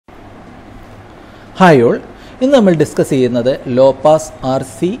Hi all, ഇന്ന് നമ്മൾ discuss ചെയ്യുന്നത് low pass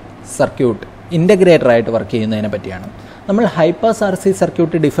RC circuit integrator ആയിട്ട് വർക്ക് ചെയ്യുന്നതിനെ പറ്റിയാണ്. നമ്മൾ high pass RC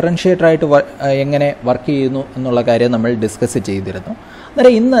circuit differentiator ആയിട്ട് എങ്ങനെ വർക്ക് ചെയ്യുന്നു എന്നുള്ള കാര്യം നമ്മൾ ഡിസ്കസ് ചെയ്തിരുന്നു.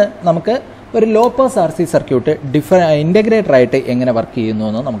 അന്നേരം ഇന്ന് നമുക്ക് ഒരു low pass RC circuit integrator ആയിട്ട് എങ്ങനെ വർക്ക് ചെയ്യുന്നു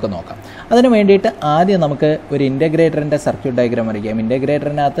എന്ന് നമുക്ക് നോക്കാം. അതിന് വേണ്ടിയിട്ട് ആദ്യം നമുക്ക് ഒരു ഇൻ്റഗ്രേറ്ററിൻ്റെ സർക്യൂട്ട് ഡയഗ്രാം വരയ്ക്കാം.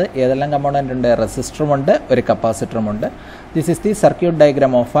 ഇൻ്റഗ്രേറ്ററിനകത്ത് ഏതെല്ലാം കമ്പോണൻ്റ് ഉണ്ട്? റെസിസ്റ്ററുമുണ്ട്, ഒരു കപ്പാസിറ്ററുമുണ്ട്. This is the circuit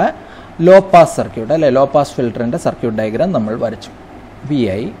diagram of A low pass circuit, അല്ലെ ലോ പാസ് ഫിൽറ്ററിൻ്റെ സർക്യൂട്ട് ഡയഗ്രാം നമ്മൾ വരച്ചു.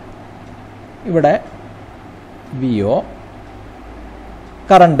 VI, ഇവിടെ VO,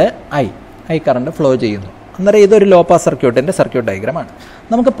 current I current flow ചെയ്യുന്നു. അന്നേരം ഇതൊരു ലോ പാസ് സർക്യൂട്ടിൻ്റെ സർക്യൂട്ട് ഡയഗ്രാമാണ്.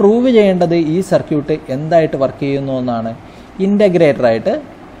 നമുക്ക് പ്രൂവ് ചെയ്യേണ്ടത് ഈ സർക്യൂട്ട് എന്തായിട്ട് വർക്ക് ചെയ്യുന്നു എന്നാണ്. ഇൻ്റഗ്രേറ്ററായിട്ട്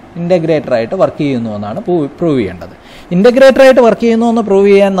വർക്ക് ചെയ്യുന്നു എന്നാണ് പ്രൂവ് ചെയ്യേണ്ടത്. ഇൻ്റഗ്രേറ്ററായിട്ട് വർക്ക് ചെയ്യുന്നു എന്ന് പ്രൂവ്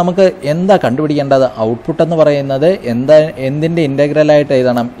ചെയ്യാൻ നമുക്ക് എന്താ കണ്ടുപിടിക്കേണ്ടത്? ഔട്ട്പുട്ട് എന്ന് പറയുന്നത് എന്തിൻ്റെ ഇൻ്റഗ്രലായിട്ട്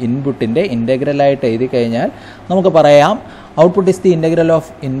എഴുതണം? ഇൻപുട്ടിൻ്റെ ഇൻ്റഗ്രലായിട്ട് എഴുതി കഴിഞ്ഞാൽ നമുക്ക് പറയാം output is the integral of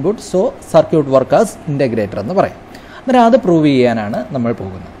input, so circuit work as integrator എന്ന് പറയാം. അന്നേരം അത് പ്രൂവ് ചെയ്യാനാണ് നമ്മൾ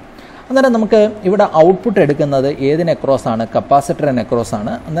പോകുന്നത്. അന്നേരം നമുക്ക് ഇവിടെ ഔട്ട്പുട്ട് എടുക്കുന്നത് ഏതിന് അക്രോസ് ആണ്? കപ്പാസിറ്ററിന് അക്രോസ്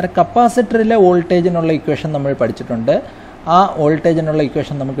ആണ്. അന്നേരം കപ്പാസിറ്ററിലെ വോൾട്ടേജിനുള്ള ഇക്വേഷൻ നമ്മൾ പഠിച്ചിട്ടുണ്ട്. ആ വോൾട്ടേജിനുള്ള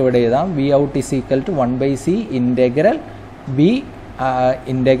ഇക്വേഷൻ നമുക്ക് ഇവിടെ എഴുതാം. V out is equal to 1/c integral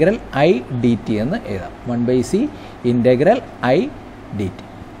I dt എന്ന് എഴുതാം. 1/c integral I dt.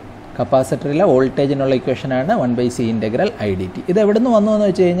 കപ്പാസിറ്ററിലെ വോൾട്ടേജിനുള്ള ഇക്വേഷനാണ് 1/c integral I dt. ഇത് എവിടെ നിന്ന് വന്നു എന്ന്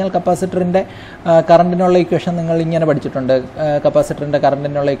വെച്ച് കഴിഞ്ഞാൽ കപ്പാസിറ്ററിൻ്റെ കറണ്ടിനുള്ള ഇക്വേഷൻ നിങ്ങൾ ഇങ്ങനെ പഠിച്ചിട്ടുണ്ട്. കപ്പാസിറ്ററിൻ്റെ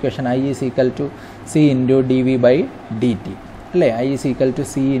കറണ്ടിനുള്ള equation I is equal to C into dV/dt, അല്ലേ? I is equal to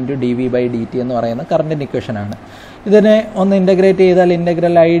C into dV/dt എന്ന് പറയുന്ന കറണ്ടിൻ്റെ ഇക്വേഷനാണ്. ഇതിനെ ഒന്ന് ഇൻ്റഗ്രേറ്റ് ചെയ്താൽ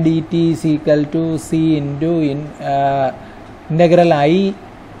integral I dt is equal to C into integral I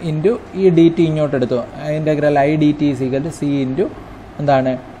into ഈ dt ഇങ്ങോട്ട് എടുത്തു. Integral I dt is equal to C into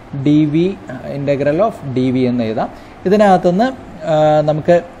എന്താണ് dV, ഇൻ്റഗ്രൽ ഓഫ് dV എന്ന് എഴുതാം. ഇതിനകത്തുനിന്ന്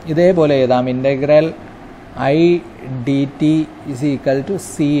നമുക്ക് ഇതേപോലെ എഴുതാം. Integral I dt is equal to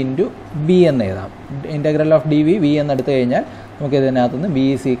C into V എന്ന് എഴുതാം. ഇൻ്റഗ്രൽ ഓഫ് dV V എന്നെടുത്തു കഴിഞ്ഞാൽ നമുക്ക് ഇതിനകത്തുനിന്ന് V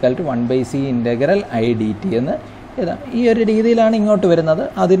is equal to 1/c integral I dt എന്ന് എഴുതാം. ഈ ഒരു രീതിയിലാണ് ഇങ്ങോട്ട് വരുന്നത്.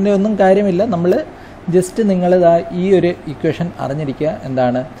 അതിൻ്റെ ഒന്നും കാര്യമില്ല. നമ്മൾ ജസ്റ്റ് നിങ്ങളിതാ ഈ ഒരു ഇക്വേഷൻ അറിഞ്ഞിരിക്കുക.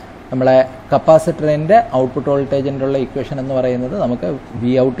 എന്താണ് നമ്മളെ കപ്പാസിറ്ററിൻ്റെ ഔട്ട്പുട്ട് വോൾട്ടേജിൻ്റെ ഉള്ള ഇക്വേഷൻ എന്ന് പറയുന്നത് നമുക്ക് V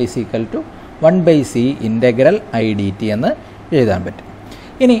out is equal to 1/c integral I dt എന്ന് എഴുതാൻ പറ്റും.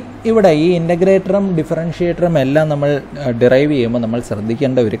 ഇനി ഇവിടെ ഈ ഇൻ്റഗ്രേറ്ററും ഡിഫറൻഷ്യേറ്ററും എല്ലാം നമ്മൾ ഡിറൈവ് ചെയ്യുമ്പോൾ നമ്മൾ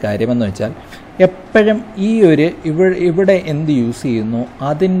ശ്രദ്ധിക്കേണ്ട ഒരു കാര്യമെന്ന് വെച്ചാൽ എപ്പോഴും ഈ ഒരു ഇവിടെ എന്ത് യൂസ് ചെയ്യുന്നു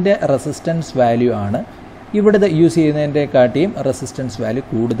അതിൻ്റെ റെസിസ്റ്റൻസ് വാല്യൂ ആണ് ഇവിടെ യൂസ് ചെയ്യുന്നതിൻ്റെക്കാട്ടിയും റെസിസ്റ്റൻസ് വാല്യൂ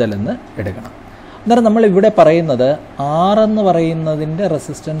കൂടുതലെന്ന് എടുക്കണം. അന്നേരം നമ്മൾ ഇവിടെ പറയുന്നത് R എന്ന് പറയുന്നതിൻ്റെ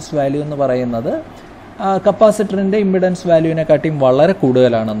റെസിസ്റ്റൻസ് വാല്യൂ എന്ന് പറയുന്നത് കപ്പാസിറ്ററിൻ്റെ ഇമ്പിഡൻസ് വാല്യൂവിനെക്കാട്ടിയും വളരെ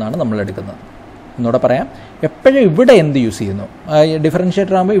കൂടുതലാണെന്നാണ് നമ്മൾ എടുക്കുന്നത്. എന്നൂടെ പറയാം, എപ്പോഴും ഇവിടെ എന്ത് യൂസ് ചെയ്യുന്നു?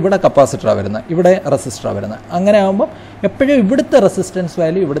 ഡിഫറൻഷ്യേറ്റർ ആകുമ്പോൾ ഇവിടെ കപ്പാസിറ്ററാണ് വരുന്നത്, ഇവിടെ റെസിസ്റ്ററാണ് വരുന്നത്. അങ്ങനെ ആകുമ്പോൾ എപ്പോഴും ഇവിടുത്തെ റെസിസ്റ്റൻസ്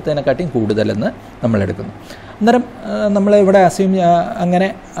വാല്യൂ ഇവിടുത്തേനെക്കാട്ടിയും കൂടുതലെന്ന് നമ്മൾ എടുക്കുന്നു. അന്നേരം നമ്മൾ ഇവിടെ അസ്യൂം അങ്ങനെ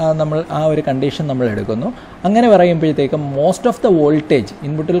നമ്മൾ ആ ഒരു കണ്ടീഷൻ നമ്മൾ എടുക്കുന്നു. അങ്ങനെ പറയുമ്പോഴത്തേക്കും മോസ്റ്റ് ഓഫ് ദ വോൾട്ടേജ്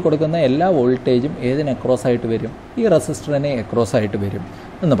ഇൻപുട്ടിൽ കൊടുക്കുന്ന എല്ലാ വോൾട്ടേജും ഏതിന് അക്രോസ് ആയിട്ട് വരും? ഈ റെസിസ്റ്ററിനെ അക്രോസ് ആയിട്ട് വരും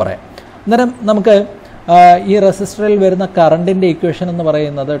എന്ന് പറയാം. അന്നേരം നമുക്ക് ഈ റെസിസ്റ്ററിൽ വരുന്ന കറണ്ടിൻ്റെ ഇക്വേഷൻ എന്ന്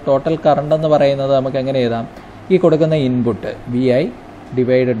പറയുന്നത്, ടോട്ടൽ കറണ്ട് എന്ന് പറയുന്നത് നമുക്ക് എങ്ങനെ എഴുതാം? ഈ കൊടുക്കുന്ന input VI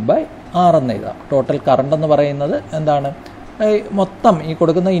divided by R എന്ന് എഴുതാം. ടോട്ടൽ കറണ്ട് എന്ന് പറയുന്നത് എന്താണ്? മൊത്തം ഈ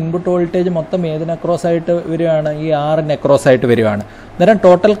കൊടുക്കുന്ന ഇൻപുട്ട് വോൾട്ടേജ് മൊത്തം ഏതിന് അക്രോസ് ആയിട്ട് വരികയാണ്? ഈ Rന് അക്രോസ് ആയിട്ട് വരികയാണ്. അന്നേരം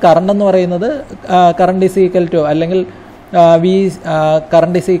ടോട്ടൽ കറണ്ട് എന്ന് പറയുന്നത് കറണ്ട് ഈസ് ഈക്വൽ ടു അല്ലെങ്കിൽ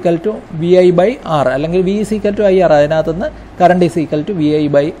current is equal to VI/R അല്ലെങ്കിൽ V is equal to IR. അതിനകത്തുനിന്ന് current is equal to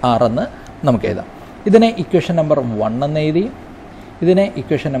VI/R എന്ന് നമുക്ക് എഴുതാം. ഇതിനെ ഇക്വേഷൻ നമ്പർ 1 എന്ന് എഴുതി, ഇതിനെ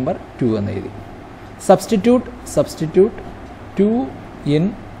ഇക്വേഷൻ നമ്പർ 2 എന്ന് എഴുതി. Substitute 2 in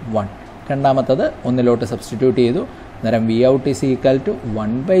 1. രണ്ടാമത്തത് ഒന്നിലോട്ട് സബ്സ്റ്റിറ്റ്യൂട്ട് ചെയ്തു. അന്നേരം V out is equal to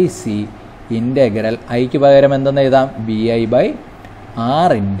 1/c integral Iക്ക് പകരം എന്തെന്ന് എഴുതാം?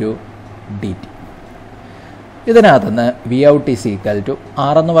 VI/R into dt. ഇതിനകത്തുനിന്ന് V out is equal to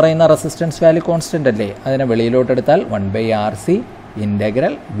R എന്ന് പറയുന്ന റെസിസ്റ്റൻസ് വാല്യൂ കോൺസ്റ്റൻ്റ് അല്ലേ? അതിനെ വെളിയിലോട്ട് എടുത്താൽ 1/RC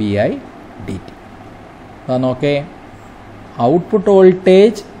ഇൻ്റഗ്രൽ VI dt. നോക്കേ, output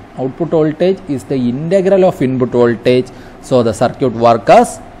voltage is the integral of input voltage, so the circuit work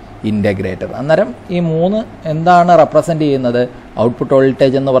as integrator. അന്നേരം ഈ മൂന്ന് എന്താണ് റെപ്രസെൻ്റ് ചെയ്യുന്നത്? ഔട്ട്പുട്ട്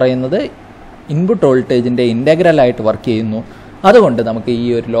വോൾട്ടേജ് എന്ന് പറയുന്നത് ഇൻപുട്ട് വോൾട്ടേജിൻ്റെ ഇൻ്റഗ്രലായിട്ട് വർക്ക് ചെയ്യുന്നു. അതുകൊണ്ട് നമുക്ക് ഈ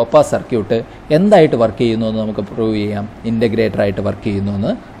ഒരു ലോ പാസ് സർക്യൂട്ട് എന്തായിട്ട് വർക്ക് ചെയ്യുന്നു എന്ന് നമുക്ക് പ്രൂവ് ചെയ്യാം. ഇൻ്റഗ്രേറ്ററായിട്ട് വർക്ക് ചെയ്യുന്നു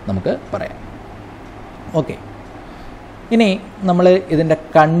എന്ന് നമുക്ക് പറയാം. ഓക്കെ, ഇനി നമ്മൾ ഇതിൻ്റെ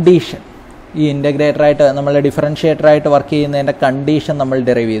കണ്ടീഷൻ ഈ ഇൻ്റഗ്രേറ്ററായിട്ട് നമ്മൾ ഡിഫറൻഷ്യേറ്ററായിട്ട് വർക്ക് ചെയ്യുന്നതിൻ്റെ കണ്ടീഷൻ നമ്മൾ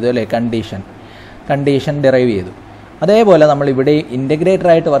ഡെറൈവ് ചെയ്തു അല്ലേ. കണ്ടീഷൻ കണ്ടീഷൻ ഡിറൈവ് ചെയ്തു. അതേപോലെ നമ്മൾ ഇവിടെ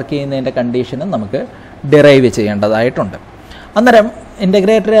ഇൻ്റഗ്രേറ്ററായിട്ട് വർക്ക് ചെയ്യുന്നതിൻ്റെ കണ്ടീഷനും നമുക്ക് ഡിറൈവ് ചെയ്യേണ്ടതായിട്ടുണ്ട്. അന്നേരം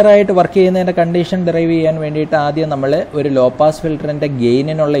ഇൻ്റഗ്രേറ്ററായിട്ട് വർക്ക് ചെയ്യുന്നതിൻ്റെ കണ്ടീഷൻ ഡിറൈവ് ചെയ്യാൻ വേണ്ടിയിട്ട് ആദ്യം നമ്മൾ ഒരു ലോ പാസ് ഫിൽറ്ററിൻ്റെ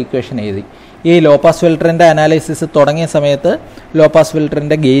ഗെയിനിനുള്ള ഇക്വേഷൻ എഴുതി. ഈ ലോ പാസ് ഫിൽറ്ററിൻ്റെ അനാലിസിസ് തുടങ്ങിയ സമയത്ത് ലോ പാസ്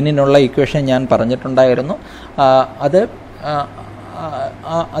ഫിൽറ്ററിൻ്റെ ഗെയിനിനുള്ള ഇക്വേഷൻ ഞാൻ പറഞ്ഞിട്ടുണ്ടായിരുന്നു.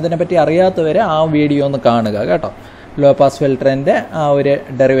 അതിനെപ്പറ്റി അറിയാത്തവർ ആ വീഡിയോ ഒന്ന് കാണുക കേട്ടോ. ലോ പാസ് ഫിൽറ്ററിൻ്റെ ആ ഒരു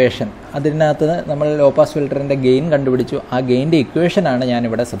ഡെറിവേഷൻ, അതിനകത്ത് നമ്മൾ ലോ പാസ് ഫിൽറ്ററിൻ്റെ ഗെയിൻ കണ്ടുപിടിച്ചു. ആ ഗെയിൻ്റെ ഇക്വേഷനാണ്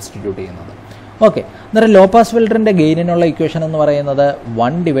ഞാനിവിടെ സബ്സ്റ്റിറ്റ്യൂട്ട് ചെയ്യുന്നത്. ഓക്കെ, അന്നേരം ലോ പാസ് ഫിൽറ്ററിൻ്റെ ഗെയിനിനുള്ള ഇക്വേഷൻ എന്ന് പറയുന്നത്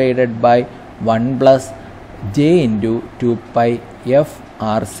 1 divided by 1 plus J into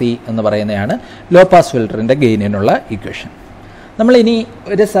 2πf/RC എന്ന് പറയുന്നതാണ് ലോ പാസ് ഫിൽറ്ററിൻ്റെ ഗെയിനിനുള്ള ഇക്വേഷൻ. നമ്മളിനി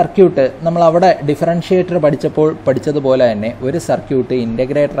ഒരു സർക്യൂട്ട്, നമ്മൾ അവിടെ ഡിഫറൻഷ്യേറ്റർ പഠിച്ചതുപോലെ തന്നെ ഒരു സർക്യൂട്ട്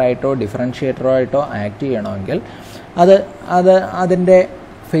ഇൻ്റഗ്രേറ്ററായിട്ടോ ഡിഫറൻഷ്യേറ്ററോ ആയിട്ടോ ആക്ട് ചെയ്യണമെങ്കിൽ അതിൻ്റെ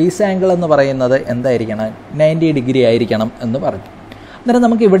ഫേസ് ആംഗിൾ എന്ന് പറയുന്നത് എന്തായിരിക്കണം? 90 ഡിഗ്രി ആയിരിക്കണം എന്ന് പറഞ്ഞു. അന്നേരം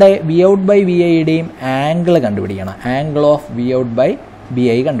നമുക്കിവിടെ V out by V ഐയുടെയും angle കണ്ടുപിടിക്കണം. Angle of V out by V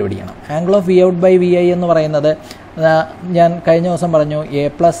I കണ്ടുപിടിക്കണം. Angle of V out by V I എന്ന് പറയുന്നത് ഞാൻ കഴിഞ്ഞ ദിവസം പറഞ്ഞു, എ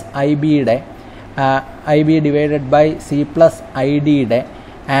പ്ലസ് ഐ ബിയുടെ I B divided by C plus I ഡിയുടെ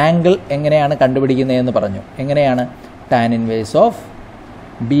ആംഗിൾ എങ്ങനെയാണ് കണ്ടുപിടിക്കുന്നതെന്ന് പറഞ്ഞു. എങ്ങനെയാണ്? Tan inverse of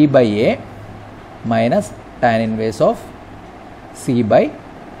B by A minus tan inverse of C by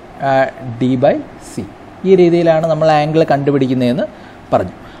D by C. ഈ രീതിയിലാണ് നമ്മൾ ആംഗിൾ കണ്ടുപിടിക്കുന്നതെന്ന്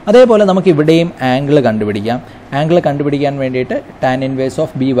പറഞ്ഞു. അതേപോലെ നമുക്ക് ഇവിടെയും ആംഗിൾ കണ്ടുപിടിക്കാം. ആംഗിൾ കണ്ടുപിടിക്കാൻ വേണ്ടിയിട്ട് tan inverse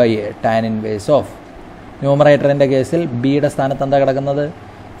of B by A, tan inverse of ന്യൂമറേറ്ററിൻ്റെ കേസിൽ ബിയുടെ സ്ഥാനത്ത് എന്താ കിടക്കുന്നത്?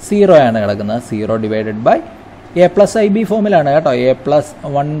 0 ആണ് കിടക്കുന്നത്. 0 divided by A plus I B ഫോമിലാണ് കേട്ടോ. എ പ്ലസ്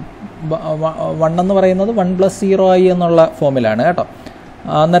 1 എന്ന് പറയുന്നത് 1 പ്ലസ് 0i എന്നുള്ള ഫോമിലാണ് കേട്ടോ.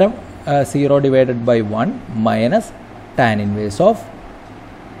 അന്നേരം 0 divided by 1 minus tan inverse of,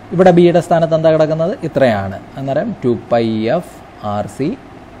 ഇവിടെ ബിയുടെ സ്ഥാനത്ത് എന്താ കിടക്കുന്നത്? ഇത്രയാണ്. അന്നേരം 2πf/RC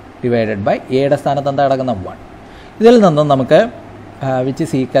ഡിവൈഡഡ് ബൈ എയുടെ സ്ഥാനത്ത് എന്താ കിടക്കുന്നത്? 1. ഇതിൽ നിന്നും നമുക്ക് which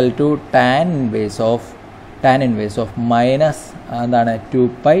is equal to tan inverse of minus എന്താണ്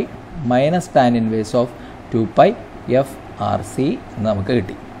 2π minus tan inverse of 2πf/RC എന്ന് നമുക്ക്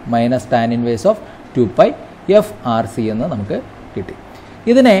കിട്ടി. Minus tan inverse of 2πf/RC എന്ന് നമുക്ക് കിട്ടി.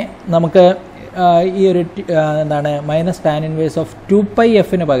 ഇതിനെ നമുക്ക് ഈ ഒരു എന്താണ് മൈനസ് ടാൻ ഇൻവേഴ്സ് ഓഫ്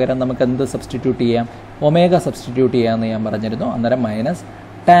 2πfന് പകരം നമുക്ക് എന്ത് സബ്സ്റ്റിറ്റ്യൂട്ട് ചെയ്യാം? ഒമേഗ സബ്സ്റ്റിറ്റ്യൂട്ട് ചെയ്യാമെന്ന് ഞാൻ പറഞ്ഞിരുന്നു. അന്നേരം മൈനസ്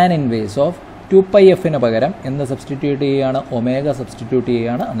ടാൻ ഇൻവേഴ്സ് ഓഫ് 2πfന് പകരം എന്ത് സബ്സ്റ്റിറ്റ്യൂട്ട് ചെയ്യുകയാണ്? ഒമേഗ സബ്സ്റ്റിറ്റ്യൂട്ട്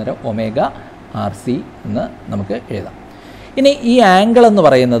ചെയ്യുകയാണ്. അന്നേരം ωRC എന്ന് നമുക്ക് എഴുതാം. ഇനി ഈ ആംഗിൾ എന്ന്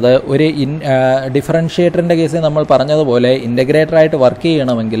പറയുന്നത് ഒരു ഡിഫറൻഷ്യേറ്ററിൻ്റെ കേസിൽ നമ്മൾ പറഞ്ഞതുപോലെ ഇൻ്റഗ്രേറ്ററായിട്ട് വർക്ക്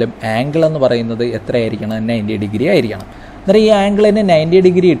ചെയ്യണമെങ്കിലും ആംഗിൾ എന്ന് പറയുന്നത് എത്രയായിരിക്കണം? 90 ഡിഗ്രി ആയിരിക്കണം. അന്നേരം ഈ ആംഗിളിന് 90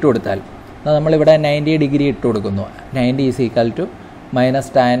 ഡിഗ്രി ഇട്ട് കൊടുത്താൽ, നമ്മളിവിടെ 90 ഡിഗ്രി ഇട്ട് കൊടുക്കുന്നു. 90 is equal to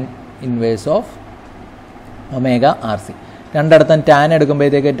minus tan inverse of ωRC. രണ്ടിടത്തും ടാൻ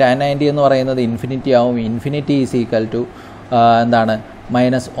എടുക്കുമ്പോഴത്തേക്ക് ടാൻ 90 എന്ന് പറയുന്നത് ഇൻഫിനിറ്റി ആവും. ഇൻഫിനിറ്റി ഈസ് ഈക്വൽ ടു എന്താണ്?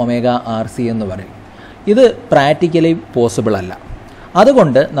 മൈനസ് ωRC എന്ന് പറയും. ഇത് പ്രാക്ടിക്കലി പോസിബിൾ അല്ല.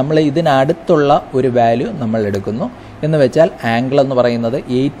 അതുകൊണ്ട് നമ്മൾ ഇതിനടുത്തുള്ള ഒരു വാല്യൂ നമ്മൾ എടുക്കുന്നു. എന്ന് വെച്ചാൽ ആംഗിൾ എന്ന് പറയുന്നത്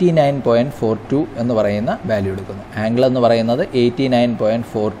 89.42 എന്ന് പറയുന്ന വാല്യൂ എടുക്കുന്നു. ആംഗിൾ എന്ന് പറയുന്നത്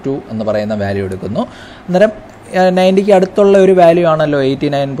 89.42 എന്ന് പറയുന്ന വാല്യൂ എടുക്കുന്നു. അന്നേരം 90ക്ക് അടുത്തുള്ള ഒരു വാല്യൂ ആണല്ലോ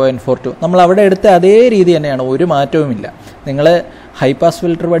 89.42. നമ്മൾ അവിടെ എടുത്ത അതേ രീതി തന്നെയാണ്, ഒരു മാറ്റവുമില്ല. നിങ്ങൾ ഹൈ പാസ്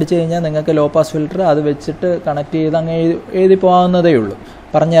ഫിൽറ്റർ പഠിച്ചു കഴിഞ്ഞാൽ നിങ്ങൾക്ക് ലോ പാസ് ഫിൽറ്റർ അത് വെച്ചിട്ട് കണക്ട് ചെയ്ത് അങ്ങ് എഴുതി പോകാവുന്നതേ ഉള്ളൂ.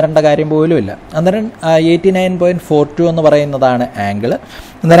 പറഞ്ഞു തരേണ്ട കാര്യം പോലുമില്ല. അന്നേരം 89.42 എന്ന് പറയുന്നതാണ് ആംഗിൾ.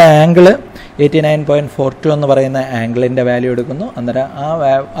 അന്നേരം ആംഗിൾ 89.42 എന്ന് പറയുന്ന ആംഗിളിൻ്റെ വാല്യൂ എടുക്കുന്നു. അന്നേരം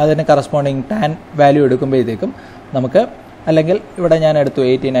അതിന് കറസ്പോണ്ടിങ് ടാൻ വാല്യൂ എടുക്കുമ്പോഴത്തേക്കും നമുക്ക്, അല്ലെങ്കിൽ ഇവിടെ ഞാൻ എടുത്തു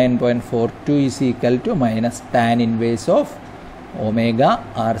 89.42 is equal to minus tan inverse of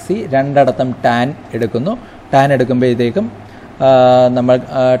ωRC. രണ്ടിടത്തും ടാൻ എടുക്കുന്നു. ടാൻ എടുക്കുമ്പോഴത്തേക്കും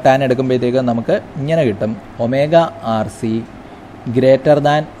നമുക്ക് ഇങ്ങനെ കിട്ടും, ωRC greater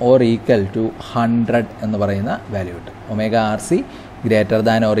than or equal to 100 എന്ന് പറയുന്ന വാല്യൂ കിട്ടും. ωRC greater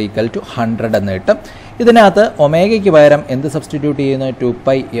than or equal to 100 എന്ന് കിട്ടും. ഇതിനകത്ത് ഒമേഗയ്ക്ക് പകരം എന്ത് സബ്സ്റ്റിറ്റ്യൂട്ട് ചെയ്യുന്നു?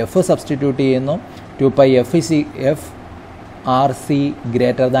 2πf സബ്സ്റ്റിറ്റ്യൂട്ട് ചെയ്യുന്നു. 2πfRC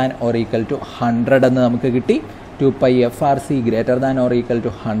greater than or equal to 100 എന്ന് നമുക്ക് കിട്ടി. 2πfRC greater than or equal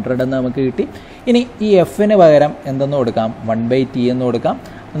to 100 എന്ന് നമുക്ക് കിട്ടി. ഇനി ഈ എഫിന് പകരം എന്തെന്ന് കൊടുക്കാം? 1/t എന്ന് കൊടുക്കാം.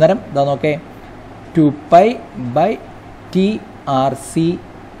 അന്നേരം ഇതാ നോക്കേ, 2π/TRC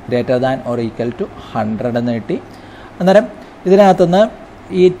greater than or equal to 100 എന്ന് കിട്ടി. അന്നേരം ഇതിനകത്തുനിന്ന്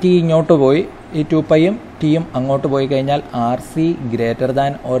ഈ ടി ഇങ്ങോട്ട് പോയി, ഈ 2πയും ടിയും അങ്ങോട്ട് പോയി കഴിഞ്ഞാൽ RC greater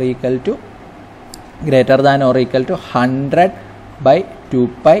than or equal to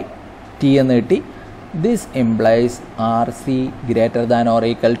 100/2πt എന്ന് കിട്ടി. This implies RC greater than or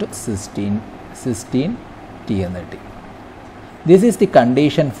equal to 16 16T എന്ന് കിട്ടി. This is the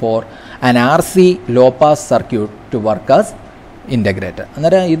condition for an RC low pass circuit to work as integrator.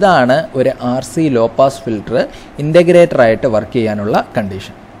 അന്നേരം ഇതാണ് ഒരു RC low pass filter integrator ആയിട്ട് work ചെയ്യാനുള്ള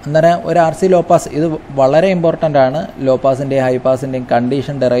condition. അന്നേരം ഒരു RC ലോ പാസ് ഇത് വളരെ ഇമ്പോർട്ടൻ്റ് ആണ്. ലോ പാസിൻ്റെയും ഹൈ പാസിൻ്റെയും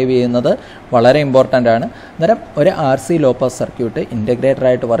കണ്ടീഷൻ ഡെറൈവ് ചെയ്യുന്നത് വളരെ ഇമ്പോർട്ടൻ്റ് ആണ്. അന്നേരം ഒരു RC low pass circuit integrator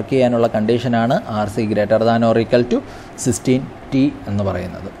ആയിട്ട് വർക്ക് ചെയ്യാനുള്ള കണ്ടീഷനാണ് RC greater than or equal to 16T എന്ന്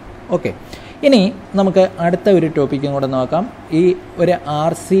പറയുന്നത്. ഓക്കെ, ഇനി നമുക്ക് അടുത്ത ഒരു ടോപ്പിക്കും കൂടെ നോക്കാം. ഈ ഒരു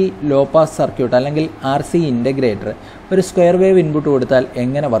RC ലോ പാസ് സർക്യൂട്ട് അല്ലെങ്കിൽ RC ഇൻ്റഗ്രേറ്റർ ഒരു സ്ക്വയർ വേവ് ഇൻപുട്ട് കൊടുത്താൽ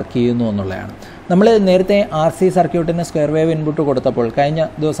എങ്ങനെ വർക്ക് ചെയ്യുന്നു എന്നുള്ളതാണ്. നമ്മൾ നേരത്തെ RC സർക്യൂട്ടിന് സ്ക്വയർ വേവ് ഇൻപുട്ട് കൊടുത്തപ്പോൾ കഴിഞ്ഞ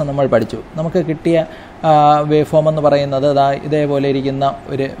ദിവസം നമ്മൾ പഠിച്ചു. നമുക്ക് കിട്ടിയ വേവ് ഫോം എന്ന് പറയുന്നത് ഇതേപോലെ ഇരിക്കുന്ന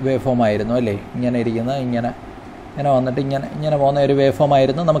ഒരു വേവ് ഫോം ആയിരുന്നു അല്ലേ. ഇങ്ങനെ ഇരിക്കുന്ന ഇങ്ങനെ വന്നിട്ട് ഇങ്ങനെ പോകുന്ന ഒരു വേവ് ഫോം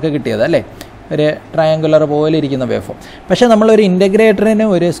ആയിരുന്നു നമുക്ക് കിട്ടിയത് അല്ലേ. ഒരു ട്രയാങ്കുലർ പോലെ ഇരിക്കുന്ന വേവ് ഫോം. പക്ഷേ നമ്മളൊരു ഇൻ്റഗ്രേറ്ററിന്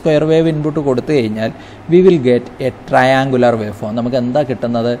ഒരു സ്ക്വയർ വേവ് ഇൻപുട്ട് കൊടുത്തു കഴിഞ്ഞാൽ we will get A triangular wave form. നമുക്ക് എന്താ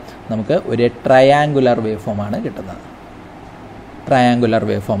കിട്ടുന്നത്? നമുക്ക് ഒരു ട്രയാങ്കുലർ വേവ് ഫോമാണ് കിട്ടുന്നത്. ട്രയാങ്കുലർ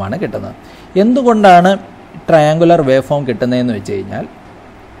വേവ് ഫോമാണ് കിട്ടുന്നത്. എന്തുകൊണ്ടാണ് ട്രയാങ്കുലർ വേവ് ഫോം കിട്ടുന്നതെന്ന് വെച്ച് കഴിഞ്ഞാൽ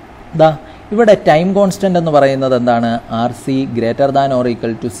ഇവിടെ ടൈം കോൺസ്റ്റൻ്റ് എന്ന് പറയുന്നത് എന്താണ്? RC greater than or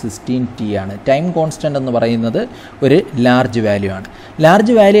equal to 16T ആണ്. ടൈം കോൺസ്റ്റൻ്റ് എന്ന് പറയുന്നത് ഒരു ലാർജ് വാല്യൂ ആണ്.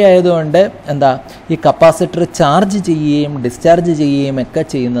 ലാർജ് വാല്യൂ ആയതുകൊണ്ട് ഈ കപ്പാസിറ്റർ ചാർജ് ചെയ്യുകയും ഡിസ്ചാർജ് ചെയ്യുകയും ഒക്കെ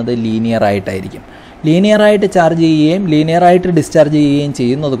ചെയ്യുന്നത് ലീനിയർ ആയിട്ടായിരിക്കും. ലീനിയറായിട്ട് ചാർജ് ചെയ്യുകയും ലീനിയറായിട്ട് ഡിസ്ചാർജ് ചെയ്യുകയും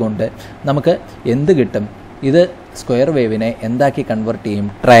ചെയ്യുന്നത് കൊണ്ട് നമുക്ക് എന്ത് കിട്ടും? ഇത് സ്ക്വയർ വേവിനെ എന്താക്കി കൺവെർട്ട് ചെയ്യും?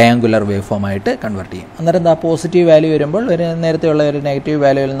 ട്രയാങ്കുലർ വേവ് ഫോമായിട്ട് കൺവെർട്ട് ചെയ്യും. അന്നേരം പോസിറ്റീവ് വാല്യൂ വരുമ്പോൾ നേരത്തെയുള്ള ഒരു നെഗറ്റീവ്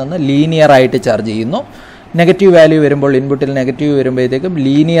വാല്യൂവിൽ നിന്ന് ലീനിയറായിട്ട് ചാർജ് ചെയ്യുന്നു. നെഗറ്റീവ് വാല്യൂ വരുമ്പോൾ ഇൻപുട്ടിൽ നെഗറ്റീവ് വരുമ്പോഴത്തേക്കും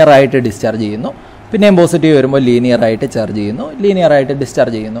ലീനിയറായിട്ട് ഡിസ്ചാർജ് ചെയ്യുന്നു. പിന്നെയും പോസിറ്റീവ് വരുമ്പോൾ ലീനിയറായിട്ട് ചാർജ് ചെയ്യുന്നു, ലീനിയറായിട്ട്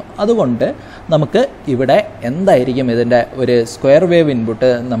ഡിസ്ചാർജ് ചെയ്യുന്നു. അതുകൊണ്ട് നമുക്ക് ഇവിടെ എന്തായിരിക്കും ഇതിൻ്റെ ഒരു സ്ക്വയർ വേവ്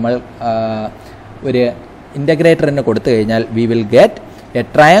ഇൻപുട്ട് നമ്മൾ ഒരു ഇൻ്റഗ്രേറ്ററിന് കൊടുത്തു കഴിഞ്ഞാൽ we will get A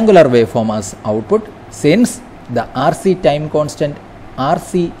triangular wave form as output. Since the RC time constant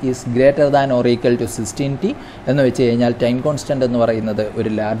RC is greater than or equal to 16T എന്ന് വെച്ച് കഴിഞ്ഞാൽ ടൈം കോൺസ്റ്റൻ്റ് എന്ന് പറയുന്നത് ഒരു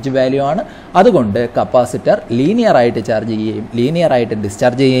ലാർജ് വാല്യൂ ആണ്. അതുകൊണ്ട് കപ്പാസിറ്റർ ലീനിയർ ആയിട്ട് ചാർജ് ചെയ്യുകയും ലീനിയർ ആയിട്ട്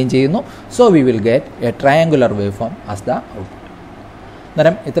ഡിസ്ചാർജ് ചെയ്യുകയും ചെയ്യുന്നു. So we will get A triangular wave form as the output.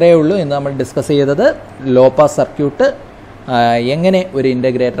 അന്നേരം ഇത്രയേ ഉള്ളൂ ഇന്ന് നമ്മൾ ഡിസ്കസ് ചെയ്തത്. ലോ പാസ് സർക്യൂട്ട് എങ്ങനെ ഒരു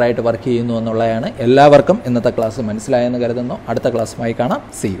ഇൻ്റഗ്രേറ്റർ ആയിട്ട് വർക്ക് ചെയ്യുന്നു എന്നുള്ളതാണ്. എല്ലാവർക്കും ഇന്നത്തെ ക്ലാസ് മനസ്സിലായെന്ന് കരുതുന്നു. അടുത്ത ക്ലാസ്സുമായി കാണാം.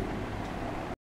 See you.